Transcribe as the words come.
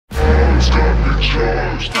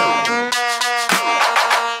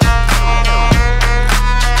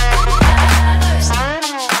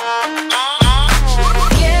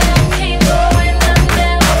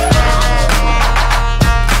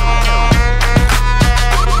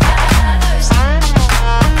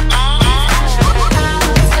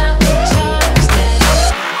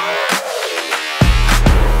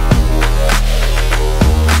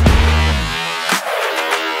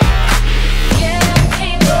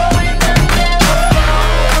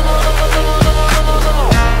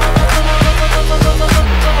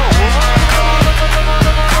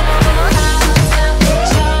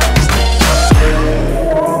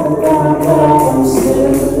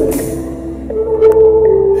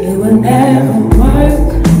would never work.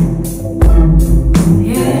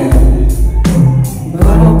 Yeah,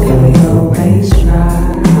 but we always try.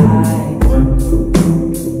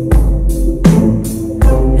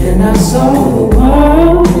 And I saw the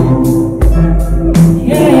world.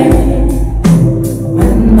 Yeah,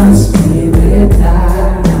 when my spirit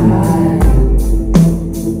died,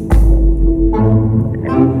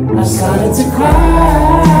 I started to cry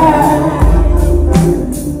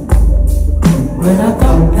when I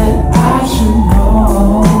thought that I should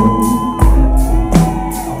know,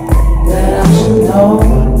 that I should know.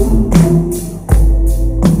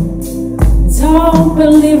 Don't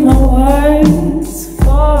believe my words,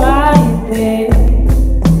 for I obey.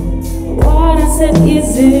 What I said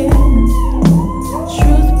isn't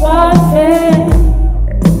truth but fair.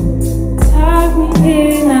 Tag me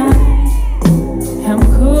in, I am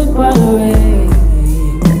cooked by the way.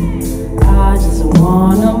 I just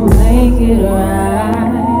wanna make it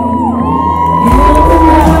right. Heal the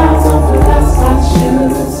mouths of the last I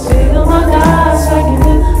should. Spill my guts like you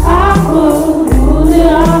did. I would put it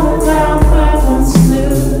on the ground where I once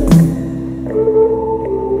stood.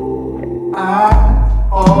 I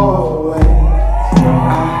always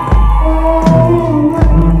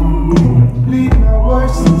leave my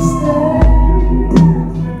words instead.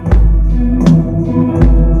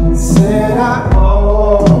 Said I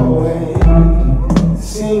always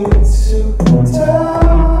seem to turn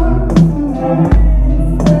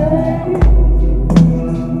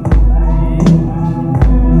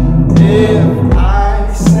if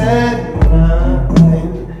I said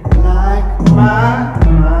nothing like my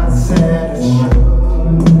mind said I should.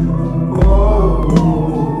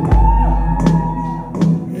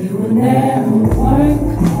 It would never work.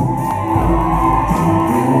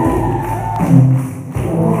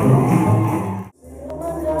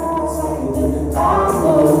 I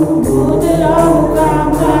would put it on the ground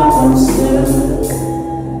where I once stood.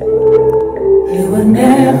 It would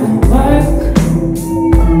never work.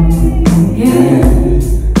 Yeah,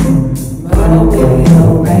 but we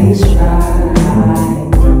always try.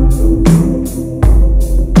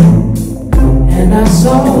 And I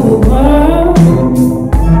saw the world.